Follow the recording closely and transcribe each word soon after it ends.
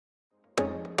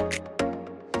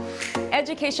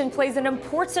education plays an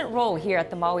important role here at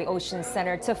the Maui Ocean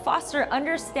Center to foster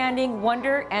understanding,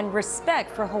 wonder, and respect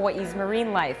for Hawaii's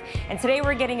marine life. And today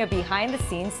we're getting a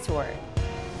behind-the-scenes tour.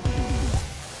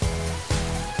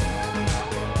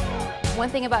 One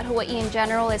thing about Hawaii in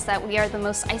general is that we are the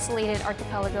most isolated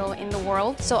archipelago in the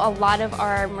world. So a lot of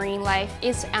our marine life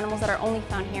is animals that are only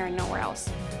found here and nowhere else.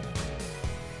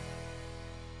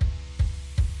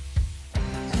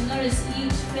 Notice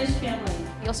each fish family.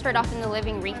 You'll start off in the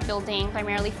living reef building,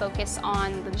 primarily focus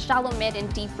on the shallow, mid,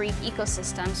 and deep reef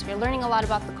ecosystems. You're learning a lot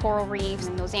about the coral reefs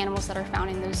and those animals that are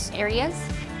found in those areas.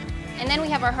 And then we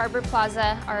have our Harbor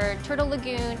Plaza, our Turtle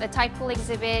Lagoon, the Tide Pool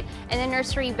exhibit, and then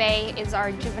Nursery Bay is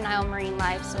our juvenile marine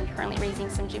life. So we're currently raising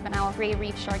some juvenile gray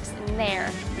reef sharks in there.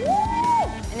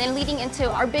 And then leading into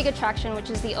our big attraction,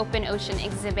 which is the Open Ocean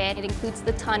exhibit. It includes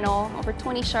the tunnel, over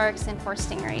 20 sharks and 4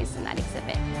 stingrays in that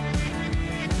exhibit.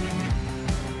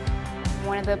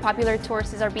 One of the popular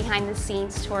tours is our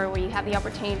behind-the-scenes tour, where you have the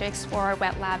opportunity to explore our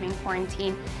wet lab in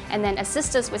quarantine and then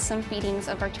assist us with some feedings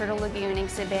of our Turtle Lagoon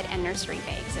exhibit and Nursery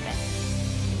Bay exhibit.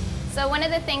 So one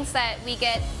of the things that we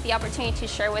get the opportunity to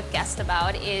share with guests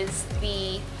about is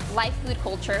the live food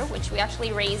culture, which we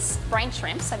actually raise brine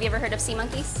shrimps. Have you ever heard of sea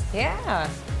monkeys? Yeah.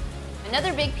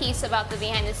 Another big piece about the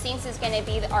behind the scenes is going to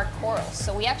be our corals.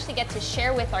 So we actually get to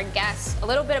share with our guests a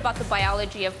little bit about the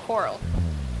biology of coral.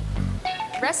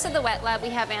 The rest of the wet lab, we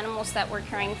have animals that we're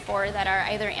caring for that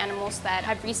are either animals that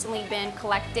have recently been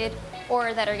collected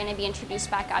or that are going to be introduced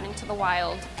back out into the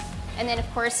wild. And then,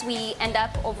 of course, we end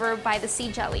up over by the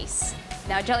sea jellies.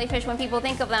 Now, jellyfish, when people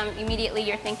think of them, immediately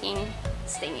you're thinking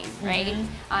stinging, right?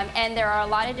 Mm-hmm. And there are a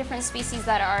lot of different species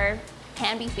that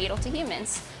can be fatal to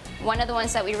humans. One of the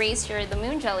ones that we raise here, the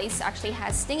moon jellies, actually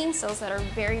has stinging cells that are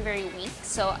very, very weak.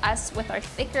 So us, with our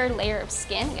thicker layer of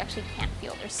skin, we actually can't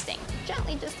feel their sting.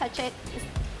 Gently just touch it. Just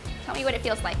tell me what it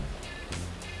feels like.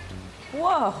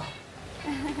 Whoa.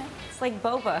 It's like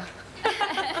boba.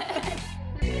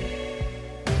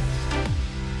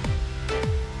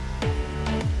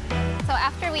 So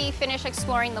after we finish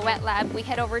exploring the wet lab, we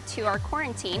head over to our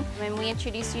quarantine, and we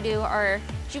introduce you to our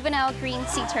juvenile green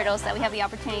sea turtles that we have the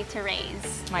opportunity to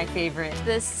raise. My favorite.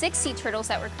 The 6 sea turtles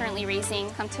that we're currently raising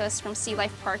come to us from Sea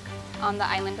Life Park on the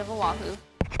island of Oahu.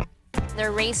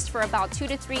 They're raised for about 2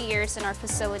 to 3 years in our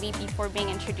facility before being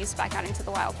introduced back out into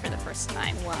the wild for the first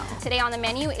time. Wow. Today on the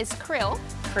menu is krill.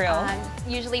 Krill.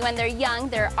 Usually when they're young,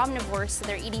 they're omnivores, so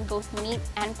they're eating both meat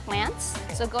and plants.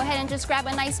 So go ahead and just grab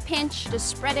a nice pinch, just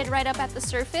spread it right up at the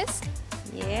surface.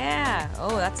 Yeah.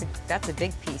 Oh, that's a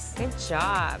big piece. Good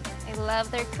job. I love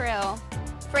their krill.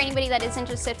 For anybody that is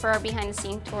interested for our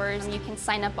behind-the-scenes tours, you can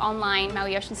sign up online,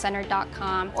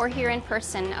 MauiOceanCenter.com, or here in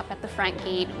person up at the front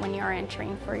gate when you are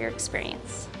entering for your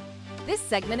experience. This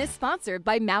segment is sponsored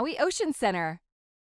by Maui Ocean Center.